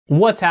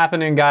What's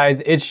happening,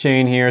 guys? It's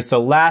Shane here. So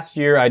last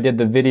year I did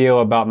the video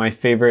about my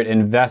favorite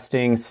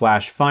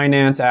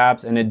investing/finance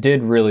apps, and it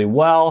did really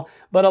well,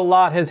 but a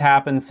lot has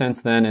happened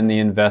since then in the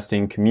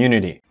investing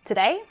community.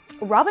 Today,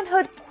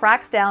 Robinhood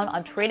cracks down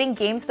on trading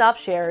GameStop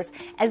shares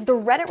as the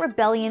Reddit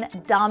rebellion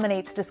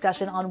dominates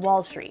discussion on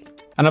Wall Street.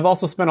 And I've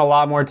also spent a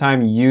lot more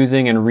time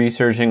using and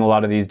researching a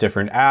lot of these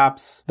different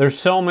apps. There's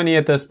so many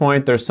at this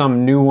point. There's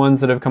some new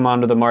ones that have come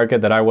onto the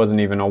market that I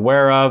wasn't even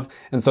aware of.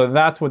 And so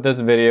that's what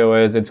this video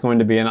is. It's going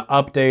to be an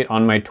update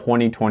on my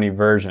 2020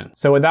 version.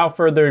 So without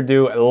further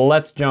ado,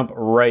 let's jump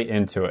right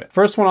into it.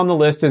 First one on the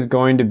list is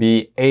going to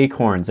be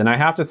Acorns. And I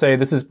have to say,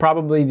 this is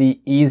probably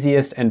the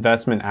easiest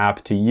investment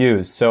app to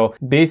use. So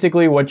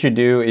basically what you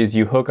do is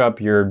you hook up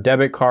your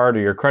debit card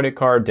or your credit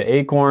card to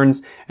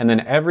Acorns. And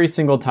then every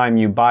single time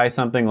you buy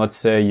something, let's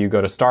say you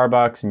go to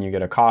Starbucks and you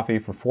get a coffee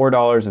for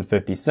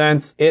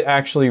 $4.50, it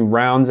actually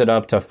rounds it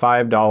up to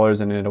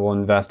 $5 and it will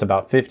invest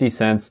about 50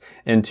 cents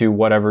into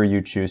whatever you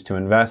choose to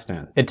invest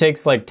in. It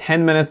takes like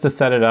 10 minutes to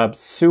set it up,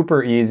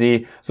 super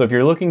easy. So if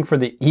you're looking for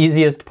the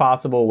easiest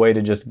possible way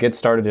to just get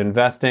started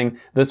investing,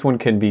 this one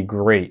can be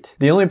great.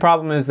 The only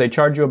problem is they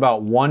charge you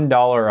about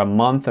 $1 a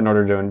month in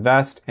order to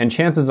invest, and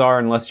chances are,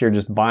 unless you're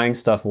just buying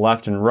stuff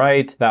left and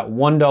right, that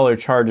 $1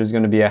 charge is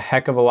going to be a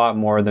heck of a lot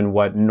more than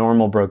what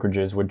normal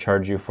brokerages would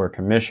charge you for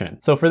commission.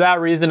 So for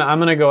that reason, I'm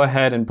going to go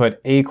ahead and put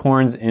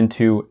Acorns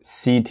into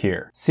C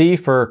tier. C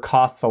for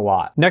costs a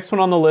lot. Next one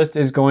on the list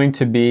is going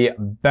to be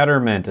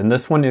Betterment, and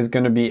this one is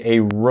going to be a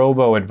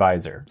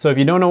robo-advisor. So if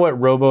you don't know what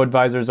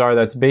robo-advisors are,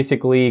 that's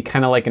basically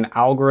kind of like an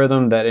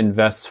algorithm that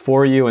invests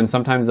for you, and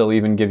sometimes they'll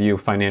even give you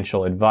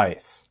financial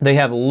advice. They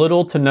have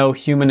little to no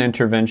human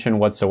intervention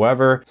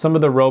whatsoever. Some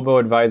of the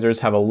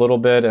robo-advisors have a little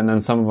bit, and then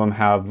some of them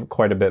have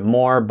quite a bit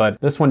more, but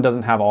this one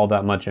doesn't have all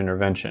that much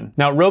intervention.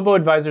 Now,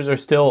 robo-advisors are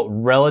still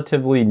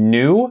relatively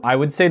new. I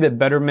would say that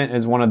Betterment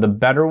is one of the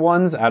better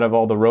ones out of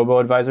all the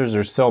robo-advisors.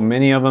 There's so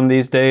many of them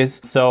these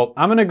days. So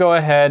I'm going to go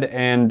ahead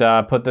and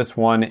put this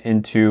one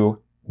into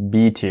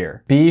B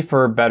tier. B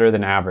for better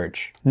than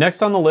average.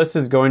 Next on the list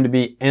is going to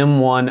be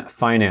M1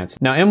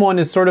 Finance. Now, M1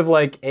 is sort of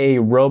like a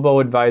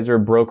robo-advisor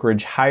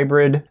brokerage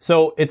hybrid.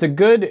 So it's a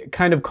good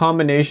kind of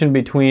combination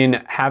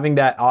between having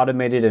that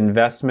automated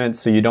investment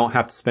so you don't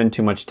have to spend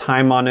too much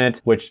time on it,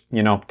 which,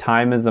 you know,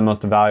 time is the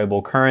most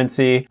valuable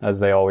currency,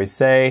 as they always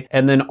say,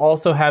 and then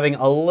also having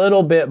a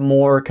little bit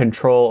more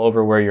control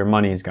over where your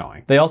money's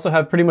going. They also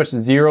have pretty much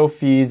zero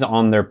fees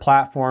on their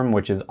platform,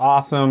 which is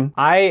awesome.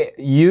 I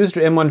used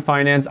M1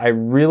 Finance. I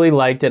really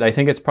liked it. I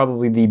think it's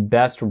probably the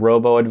best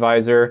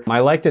robo-advisor. I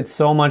liked it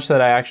so much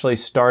that I actually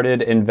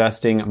started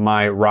investing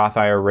my Roth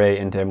IRA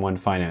into M1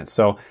 Finance.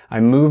 So I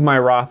moved my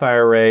Roth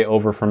IRA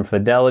over from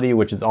Fidelity,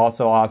 which is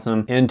also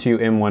awesome, into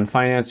M1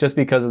 Finance just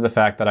because of the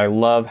fact that I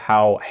love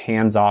how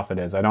hands-off it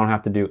is. I don't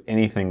have to do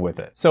anything with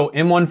it. So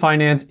M1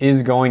 Finance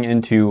is going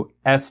into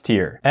S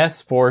tier.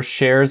 S for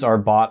shares are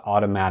bought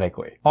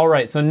automatically. All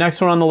right, so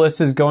next one on the list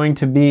is going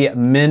to be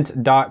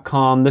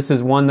mint.com. This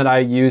is one that I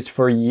used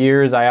for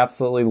years. I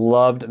absolutely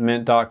loved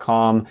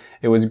mint.com.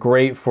 It was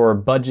great for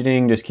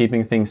budgeting, just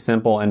keeping things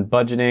simple and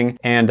budgeting.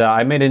 And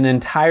I made an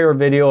entire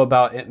video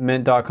about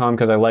mint.com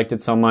because I liked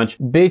it so much.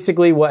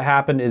 Basically, what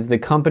happened is the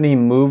company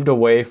moved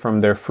away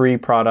from their free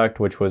product,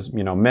 which was,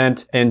 you know,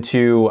 Mint,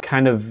 into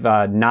kind of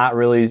not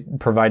really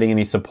providing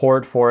any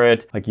support for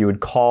it. Like you would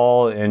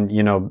call and,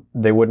 you know,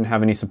 they wouldn't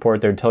have any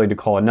support. They would tell you to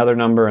call another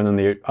number, and then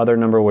the other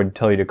number would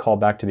tell you to call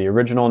back to the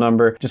original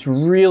number. Just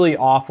really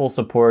awful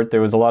support. There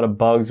was a lot of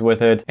bugs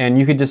with it, and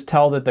you could just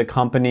tell that the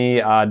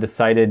company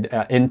decided,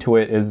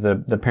 Intuit is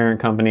the parent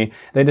company,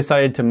 they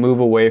decided to move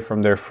away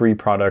from their free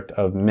product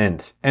of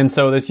Mint. And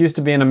so this used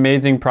to be an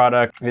amazing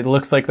product. It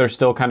looks like they're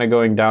still kind of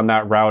going down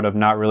that route of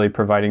not really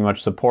providing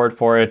much support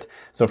for it.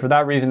 So for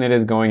that reason, it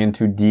is going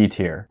into D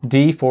tier.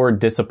 D for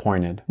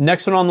disappointed.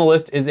 Next one on the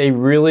list is a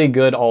really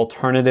good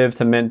alternative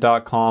to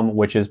mint.com,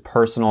 which is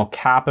Personal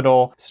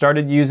Capital.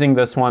 Started using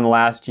this one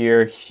last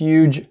year.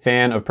 Huge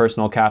fan of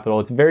Personal Capital.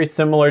 It's very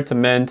similar to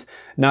Mint,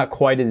 not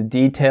quite as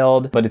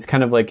detailed, but it's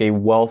kind of like a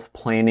wealth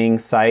planning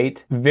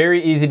site.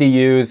 Very easy to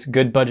use,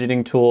 good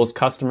budgeting tools,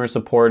 customer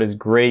support is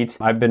great.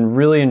 I've been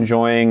really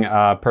enjoying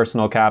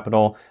Personal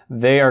Capital.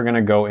 They are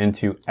gonna go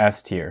into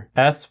S tier.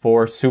 S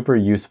for super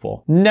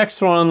useful.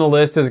 Next one on the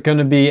list is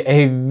gonna be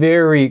a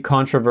very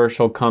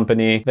controversial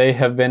company. They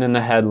have been in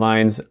the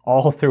headlines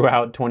all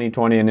throughout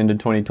 2020 and into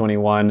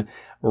 2021.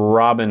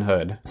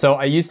 Robinhood. So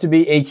I used to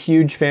be a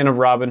huge fan of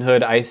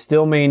Robinhood. I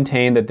still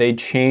maintain that they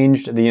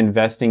changed the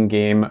investing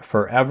game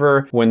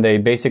forever when they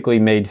basically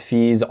made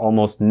fees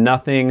almost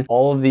nothing.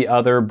 All of the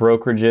other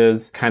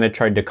brokerages kind of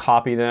tried to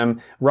copy them.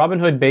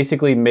 Robinhood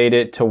basically made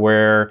it to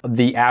where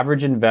the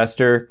average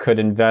investor could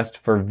invest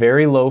for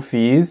very low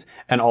fees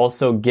and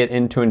also get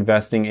into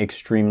investing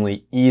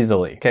extremely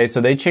easily. Okay,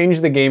 so they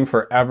changed the game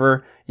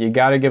forever. You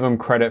gotta give them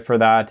credit for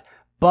that.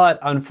 but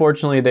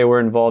unfortunately they were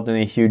involved in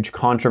a huge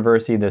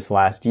controversy this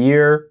last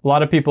year. A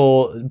lot of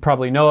people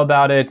probably know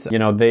about it. You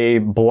know, they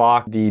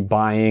blocked the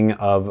buying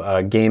of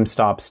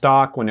GameStop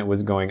stock when it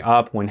was going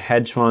up, when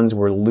hedge funds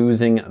were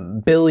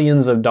losing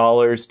billions of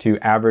dollars to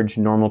average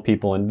normal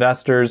people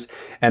investors,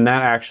 and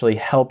that actually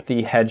helped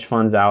the hedge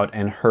funds out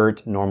and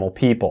hurt normal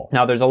people.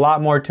 Now, there's a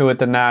lot more to it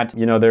than that.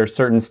 You know, there are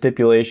certain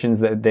stipulations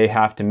that they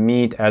have to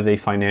meet as a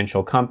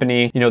financial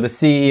company. You know, the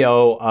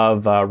CEO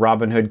of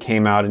Robinhood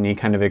came out and he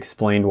kind of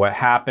explained what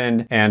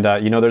happened, and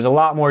you know, there's a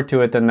lot more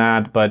to it than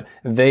that, but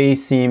they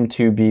seem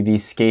to be the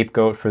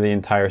scapegoat for the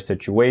entire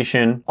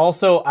situation.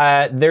 Also,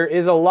 there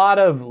is a lot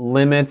of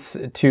limits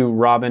to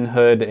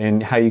Robinhood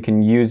and how you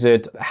can use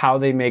it. How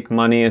they make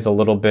money is a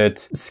little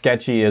bit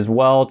sketchy as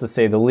well, to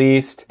say the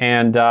least.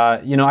 And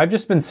you know,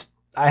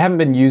 I haven't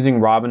been using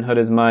Robinhood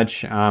as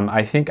much.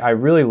 I think I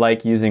really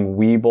like using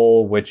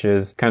Webull, which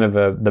is kind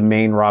of the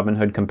main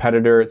Robinhood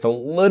competitor. It's a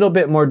little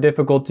bit more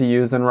difficult to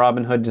use than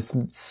Robinhood,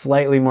 just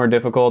slightly more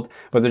difficult,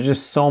 but there's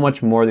just so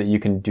much more that you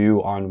can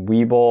do on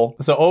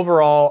Webull. So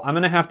overall, I'm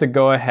gonna have to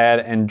go ahead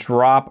and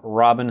drop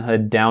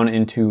Robinhood down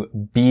into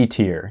B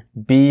tier.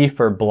 B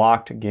for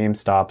blocked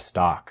GameStop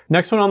stock.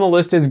 Next one on the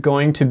list is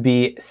going to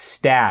be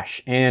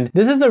Stash. And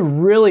this is a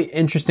really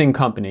interesting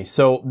company.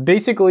 So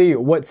basically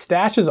what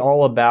Stash is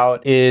all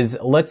about is,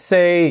 let's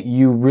say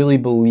you really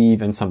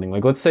believe in something.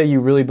 Like, let's say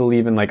you really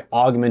believe in like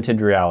augmented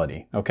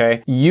reality,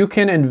 okay? You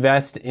can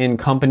invest in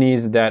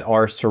companies that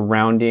are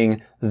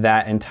surrounding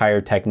that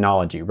entire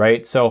technology,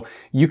 right? So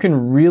you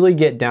can really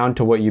get down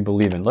to what you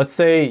believe in. Let's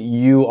say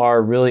you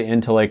are really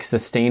into like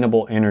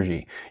sustainable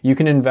energy. You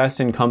can invest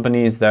in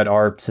companies that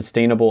are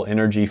sustainable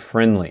energy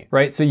friendly,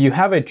 right? So you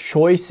have a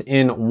choice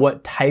in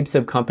what types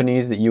of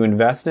companies that you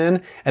invest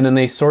in, and then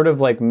they sort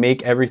of like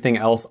make everything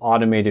else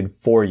automated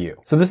for you.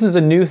 So this is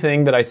a new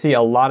thing that I see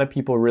a lot of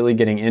people really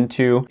getting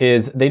into,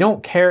 is they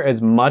don't care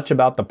as much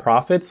about the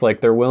profits. Like,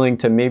 they're willing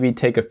to maybe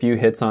take a few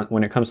hits on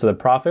when it comes to the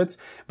profits,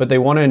 but they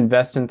want to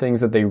invest in things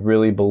that they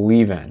really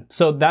believe in.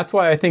 So that's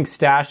why I think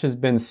Stash has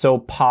been so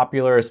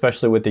popular,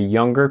 especially with the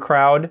younger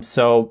crowd.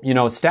 So, you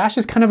know, Stash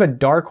is kind of a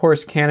dark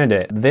horse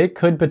candidate. They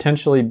could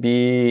potentially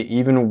be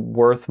even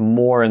worth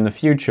more in the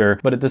future,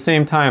 but at the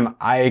same time,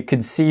 I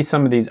could see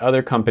some of these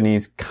other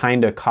companies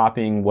kind of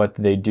copying what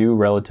they do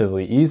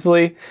relatively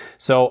easily.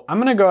 So I'm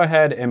gonna go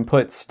ahead and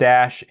put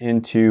Stash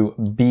into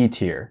B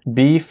tier.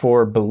 B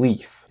for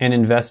belief and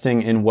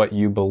investing in what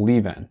you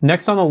believe in.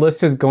 Next on the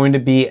list is going to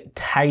be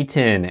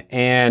Titan.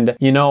 And,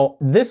 you know,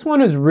 this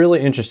one is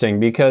really interesting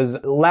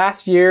because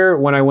last year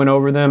when I went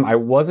over them, I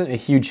wasn't a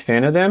huge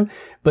fan of them,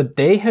 but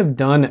they have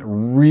done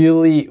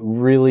really,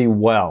 really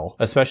well,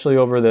 especially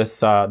over this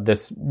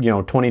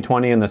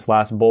 2020 and this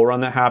last bull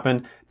run that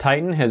happened.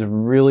 Titan has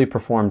really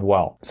performed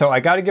well. So I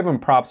got to give them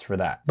props for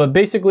that. But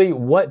basically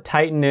what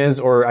Titan is,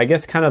 or I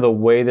guess kind of the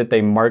way that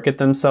they market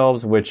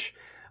themselves, which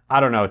I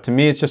don't know, to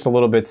me it's just a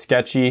little bit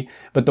sketchy,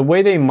 but the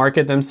way they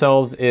market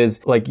themselves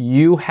is like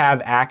you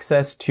have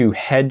access to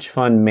hedge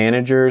fund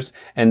managers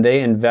and they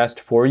invest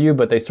for you,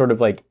 but they sort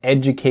of like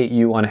educate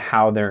you on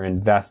how they're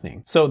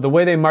investing. So the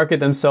way they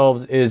market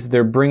themselves is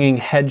they're bringing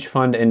hedge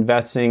fund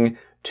investing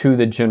to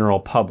the general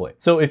public.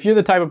 So if you're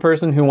the type of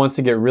person who wants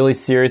to get really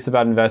serious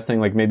about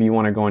investing, like maybe you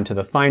want to go into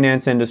the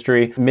finance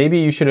industry, maybe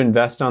you should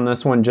invest on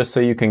this one just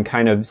so you can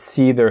kind of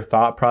see their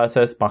thought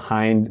process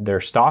behind their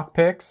stock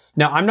picks.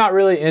 Now, I'm not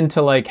really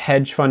into like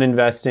hedge fund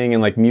investing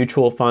and like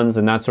mutual funds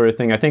and that sort of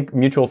thing. I think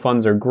mutual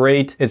funds are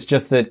great. It's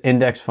just that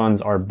index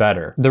funds are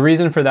better. The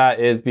reason for that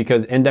is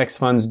because index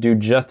funds do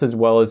just as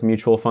well as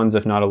mutual funds,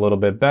 if not a little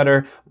bit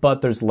better, but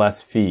there's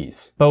less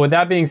fees. But with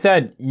that being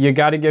said, you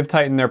got to give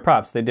Titan their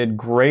props. They did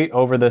great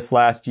over this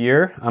last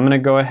year. I'm going to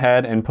go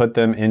ahead and put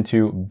them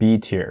into B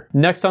tier.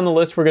 Next on the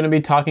list, we're going to be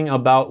talking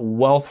about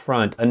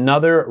Wealthfront,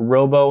 another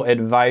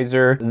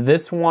robo-advisor.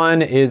 This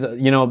one is,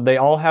 you know, they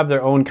all have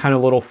their own kind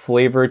of little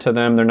flavor to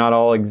them. They're not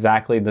all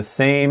exactly the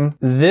same.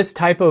 This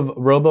type of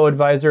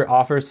robo-advisor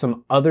offers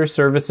some other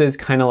services,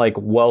 kind of like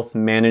wealth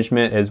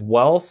management as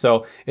well.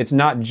 So it's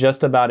not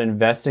just about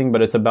investing,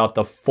 but it's about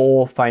the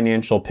full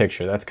financial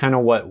picture. That's kind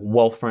of what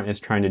Wealthfront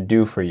is trying to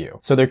do for you.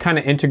 So they're kind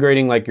of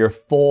integrating like your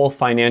full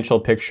financial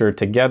picture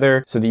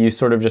together so that you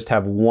sort of just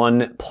have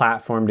one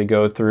platform to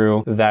go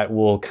through that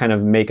will kind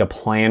of make a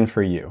plan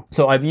for you.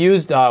 So I've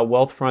used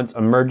Wealthfront's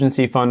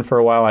emergency fund for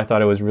a while. I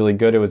thought it was really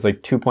good. It was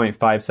like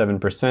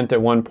 2.57%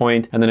 at one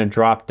point, and then it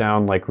dropped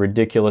down like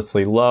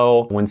ridiculously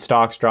low when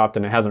stocks dropped,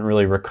 and it hasn't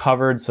really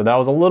recovered. So that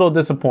was a little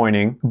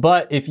disappointing.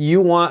 But if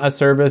you want a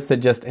service that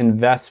just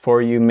invests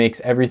for you,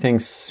 makes everything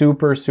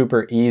super,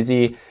 super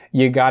easy,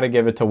 you got to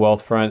give it to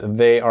Wealthfront.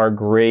 They are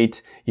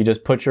great. You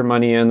just put your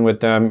money in with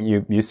them.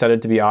 You set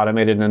it to be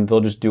automated and they'll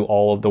just do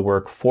all of the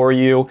work for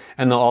you.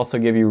 And they'll also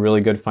give you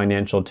really good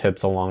financial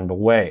tips along the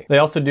way. They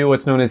also do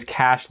what's known as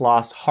cash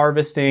loss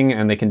harvesting,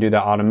 and they can do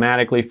that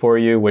automatically for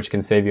you, which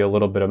can save you a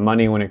little bit of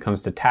money when it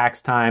comes to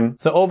tax time.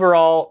 So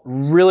overall,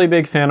 really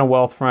big fan of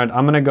Wealthfront.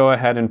 I'm going to go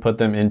ahead and put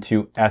them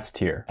into S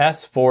tier.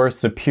 S for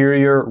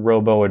superior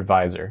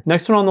robo-advisor.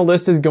 Next one on the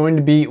list is going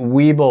to be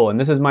Webull, and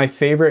this is my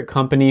favorite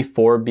company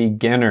for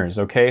beginners. beginners,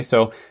 okay?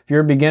 So if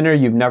you're a beginner,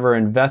 you've never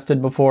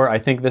invested before, I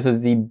think this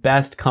is the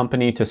best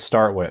company to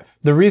start with.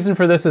 The reason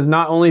for this is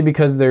not only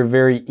because they're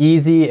very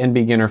easy and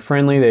beginner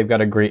friendly, they've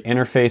got a great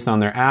interface on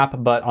their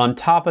app, but on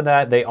top of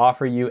that, they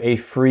offer you a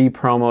free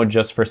promo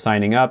just for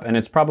signing up, and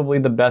it's probably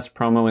the best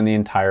promo in the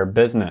entire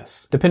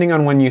business. Depending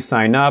on when you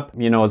sign up,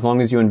 you know, as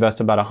long as you invest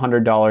about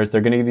 $100,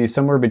 they're gonna give you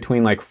somewhere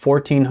between like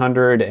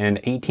 $1,400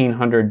 and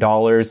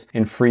 $1,800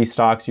 in free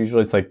stocks.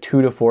 Usually it's like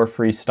 2 to 4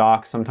 free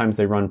stocks. Sometimes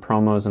they run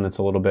promos and it's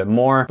a little bit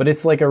more, but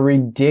it's like a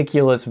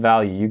ridiculous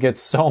value. You get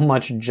so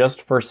much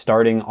just for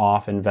starting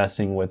off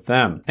investing with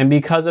them. And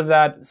because of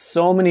that,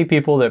 so many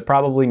people that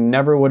probably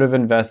never would have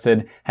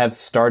invested have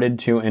started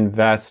to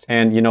invest.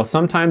 And you know,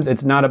 sometimes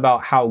it's not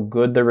about how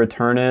good the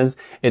return is.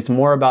 It's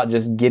more about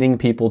just getting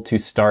people to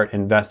start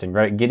investing,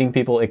 right? Getting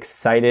people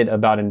excited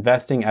about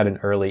investing at an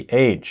early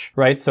age,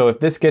 right? So if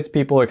this gets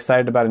people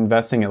excited about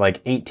investing at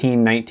like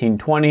 18, 19,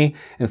 20,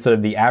 instead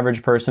of the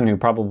average person who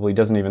probably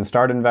doesn't even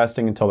start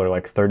investing until they're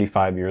like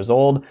 35 years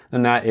old,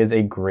 then that is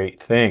a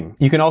great thing.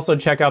 You can also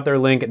check out their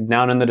link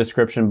down in the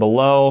description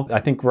below. I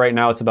think right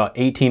now it's about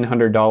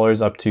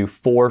 $1,800 up to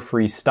 4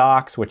 free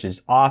stocks, which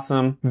is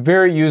awesome.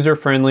 Very user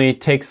friendly,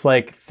 takes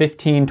like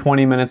 15,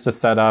 20 minutes to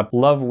set up.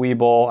 Love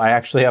Webull. I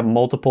actually have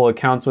multiple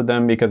accounts with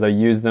them because I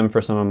use them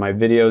for some of my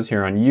videos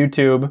here on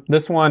YouTube.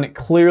 This one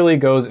clearly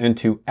goes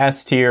into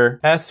S tier.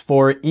 S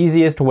for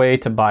easiest way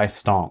to buy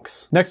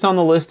stonks. Next on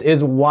the list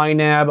is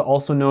YNAB,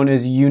 also known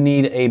as You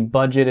Need a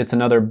Budget. It's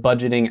another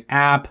budgeting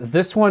app.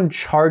 This one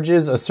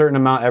charges a certain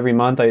amount every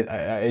month.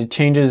 It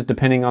changes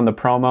depending on the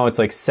promo. It's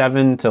like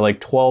 $7 to like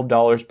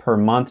 $12 per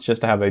month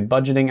just to have a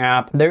budgeting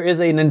app. There is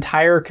an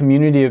entire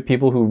community of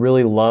people who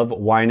really love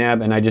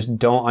YNAB, and I just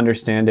don't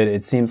understand it.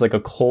 It seems like a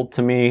cult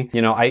to me.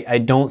 You know, I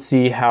don't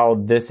see how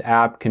this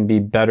app can be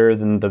better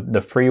than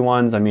the free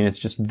ones. I mean, it's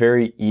just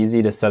very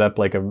easy to set up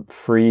like a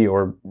free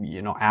or,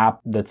 you know,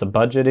 app that's a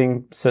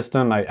budgeting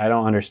system. I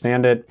don't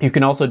understand it. You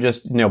can also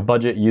just, you know,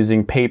 budget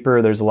using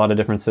paper. There's a lot of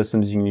different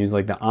systems. You can use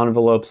like the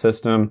envelope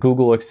system,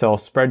 Google Excel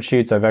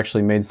spreadsheets. I've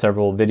actually made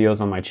several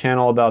videos on my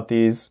channel about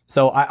these.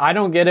 So I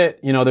don't get it.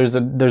 You know,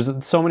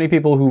 there's so many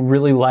people who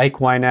really like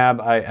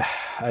YNAB.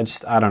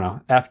 I don't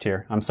know. F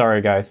tier. I'm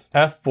sorry, guys.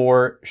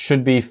 F4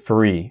 should be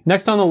free.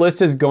 Next on the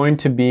list is going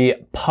to be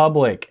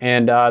Public.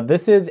 And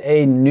this is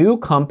a new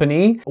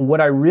company.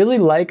 What I really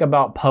like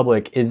about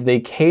Public is they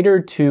cater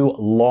to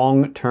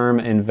long-term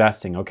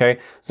investing, okay?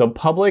 So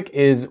Public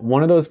is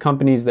one of those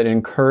companies that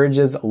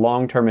encourages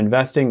long-term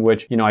investing,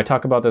 which, you know, I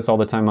talk about this all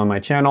the time on my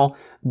channel.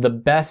 The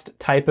best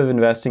type of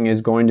investing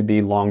is going to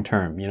be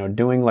long-term. You know,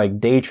 doing like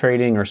day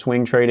trading or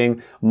swing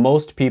trading,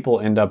 most people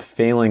end up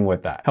failing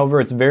with that. However,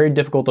 it's very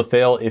difficult to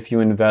fail if you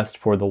invest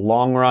for the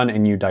long run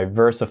and you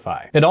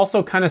diversify. It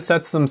also kind of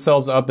sets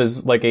themselves up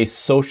as like a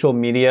social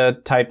media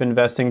type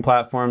investing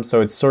platform.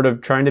 So it's sort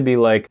of trying to be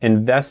like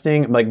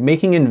investing, like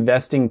making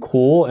investing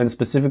cool, and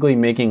specifically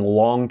making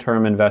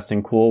long-term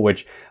investing cool,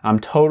 which I'm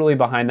totally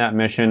behind that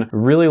mission.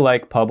 Really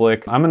like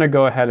Public. I'm going to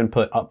go ahead and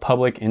put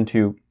Public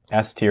into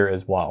S tier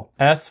as well.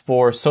 S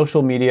for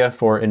social media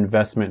for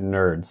investment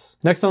nerds.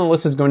 Next on the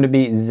list is going to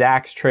be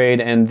Zacks Trade,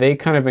 and they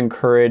kind of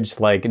encourage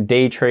like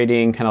day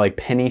trading, kind of like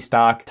penny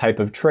stock type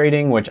of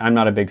trading, which I'm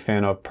not a big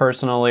fan of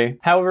personally.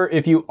 However,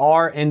 if you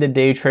are into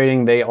day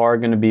trading, they are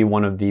going to be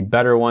one of the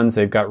better ones.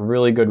 They've got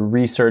really good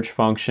research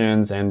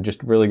functions and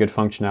just really good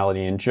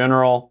functionality in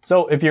general.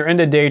 So if you're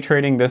into day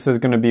trading, this is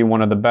going to be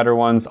one of the better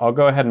ones. I'll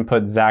go ahead and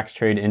put Zacks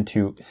Trade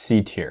into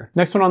C tier.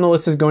 Next one on the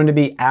list is going to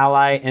be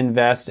Ally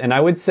Invest, and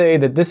I would say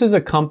that this is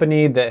a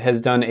company that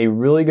has done a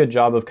really good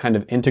job of kind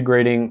of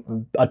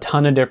integrating a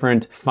ton of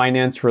different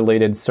finance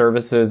related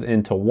services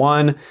into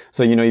one.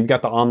 So, you know, you've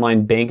got the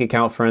online bank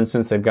account, for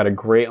instance. They've got a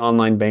great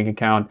online bank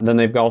account. Then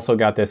they've also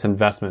got this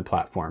investment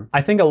platform.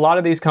 I think a lot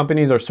of these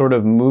companies are sort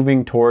of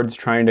moving towards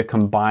trying to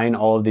combine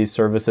all of these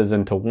services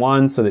into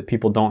one so that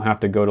people don't have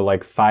to go to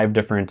like 5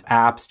 different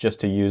apps just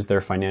to use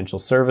their financial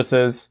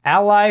services.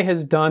 Ally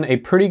has done a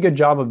pretty good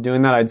job of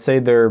doing that. I'd say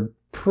they're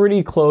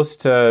pretty close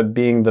to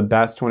being the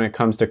best when it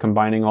comes to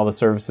combining all the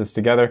services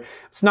together.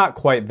 It's not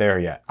quite there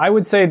yet. I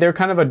would say they're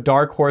kind of a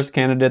dark horse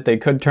candidate. They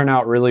could turn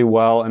out really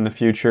well in the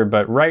future,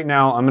 but right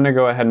now I'm going to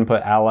go ahead and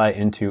put Ally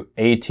into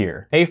A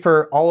tier. A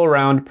for all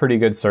around pretty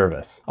good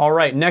service. All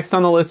right, next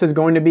on the list is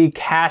going to be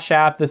Cash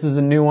App. This is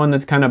a new one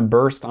that's kind of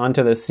burst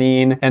onto the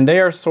scene, and they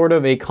are sort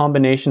of a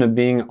combination of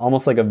being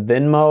almost like a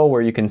Venmo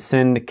where you can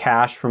send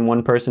cash from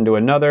one person to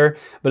another,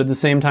 but at the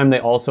same time they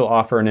also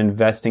offer an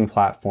investing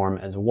platform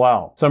as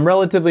well. So I'm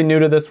relatively new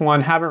to this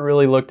one, haven't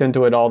really looked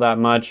into it all that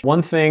much.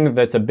 One thing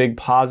that's a big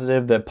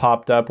positive that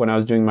popped up when I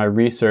was doing my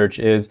research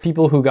is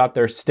people who got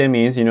their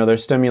stimmies, you know, their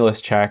stimulus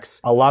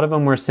checks, a lot of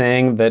them were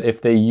saying that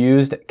if they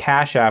used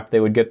Cash App, they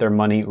would get their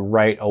money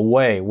right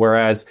away,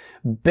 whereas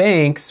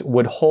banks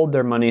would hold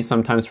their money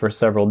sometimes for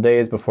several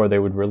days before they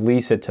would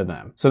release it to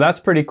them. So that's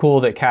pretty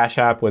cool that Cash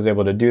App was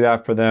able to do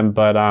that for them.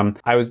 But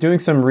I was doing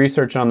some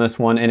research on this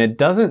one, and it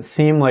doesn't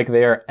seem like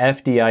they are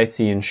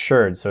FDIC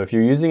insured. So if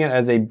you're using it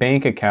as a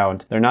bank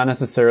account, they're not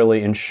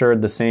necessarily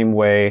insured the same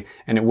way,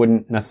 and it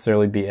wouldn't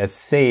necessarily be as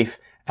safe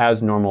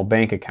as normal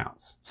bank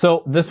accounts.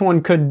 So this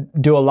one could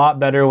do a lot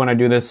better when I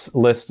do this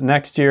list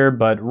next year,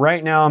 but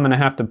right now I'm gonna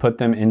have to put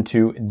them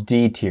into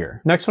D tier.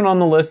 Next one on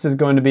the list is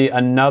going to be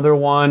another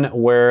one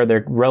where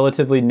they're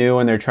relatively new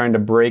and they're trying to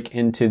break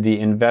into the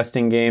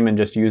investing game and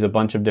just use a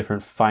bunch of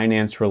different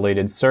finance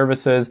related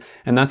services,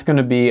 and that's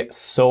gonna be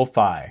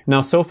SoFi. Now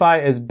SoFi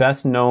is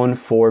best known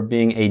for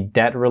being a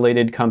debt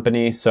related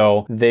company,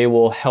 so they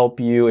will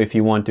help you if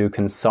you want to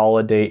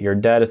consolidate your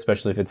debt,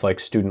 especially if it's like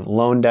student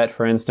loan debt,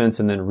 for instance,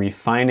 and then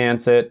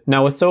refinance it.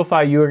 Now with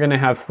SoFi, you are going to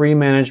have free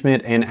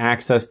management and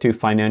access to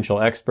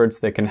financial experts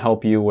that can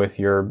help you with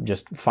your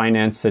just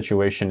finance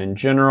situation in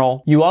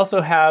general. You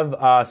also have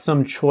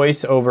some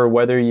choice over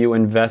whether you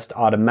invest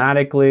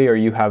automatically or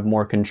you have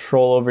more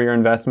control over your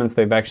investments.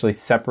 They've actually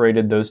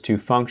separated those two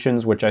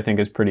functions, which I think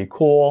is pretty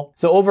cool.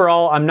 So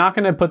overall, I'm not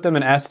going to put them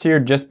in S tier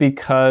just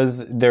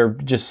because they're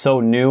just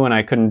so new and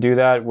I couldn't do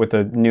that with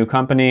a new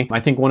company. I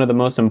think one of the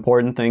most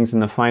important things in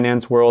the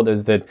finance world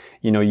is that,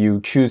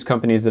 you choose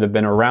companies that have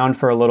been around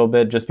for a little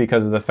bit, just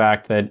because of the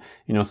fact that,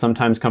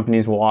 sometimes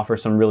companies will offer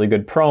some really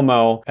good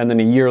promo and then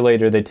a year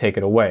later they take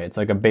it away. It's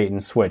like a bait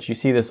and switch. You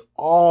see this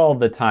all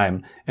the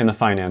time in the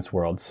finance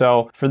world.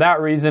 So for that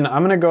reason,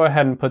 I'm going to go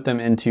ahead and put them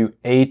into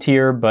A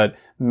tier, but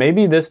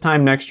maybe this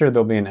time next year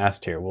they'll be in S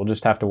tier. We'll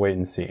just have to wait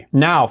and see.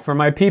 Now, for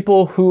my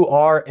people who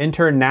are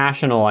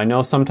international, I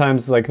know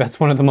sometimes that's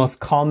one of the most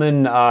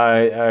common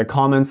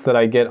comments that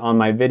I get on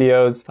my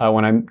videos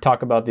when I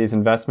talk about these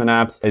investment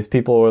apps is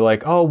people were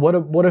like, oh,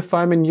 what if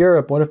I'm in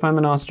Europe? What if I'm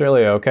in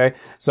Australia? Okay.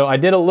 So I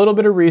did a little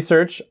bit of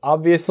research.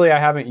 Obviously, I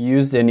haven't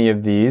used any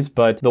of these,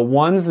 but the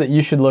ones that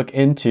you should look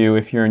into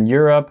if you're in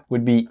Europe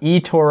would be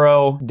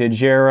eToro,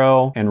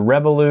 Degiro, and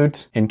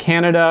Revolut. In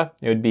Canada,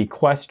 it would be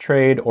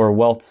Questrade or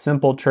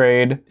Wealthsimple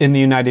Trade. In the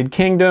United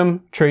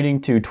Kingdom,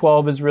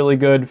 Trading212 is really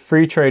good.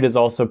 Free Trade is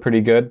also pretty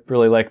good.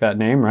 Really like that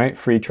name, right?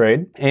 Free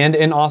Trade. And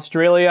in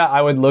Australia,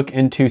 I would look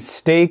into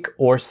Stake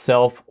or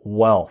Self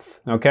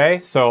Wealth. Okay,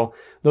 so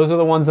those are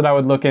the ones that I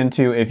would look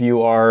into if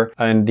you are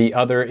in the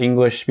other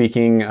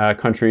English-speaking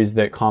countries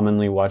that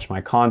commonly watch my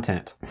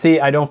content. See,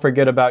 I don't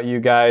forget about you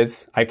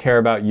guys. I care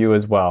about you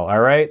as well, all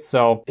right?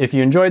 So if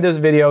you enjoyed this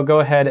video,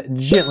 go ahead,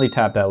 gently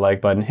tap that like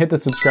button, hit the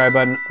subscribe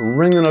button,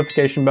 ring the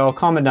notification bell,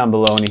 comment down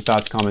below any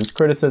thoughts, comments,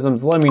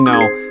 criticisms. Let me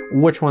know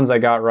which ones I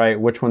got right,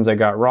 which ones I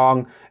got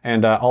wrong,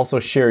 and also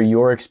share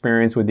your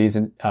experience with these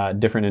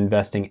different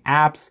investing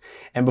apps.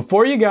 And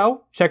before you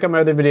go, check out my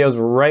other videos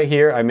right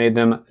here. I made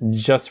them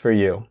just for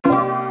you.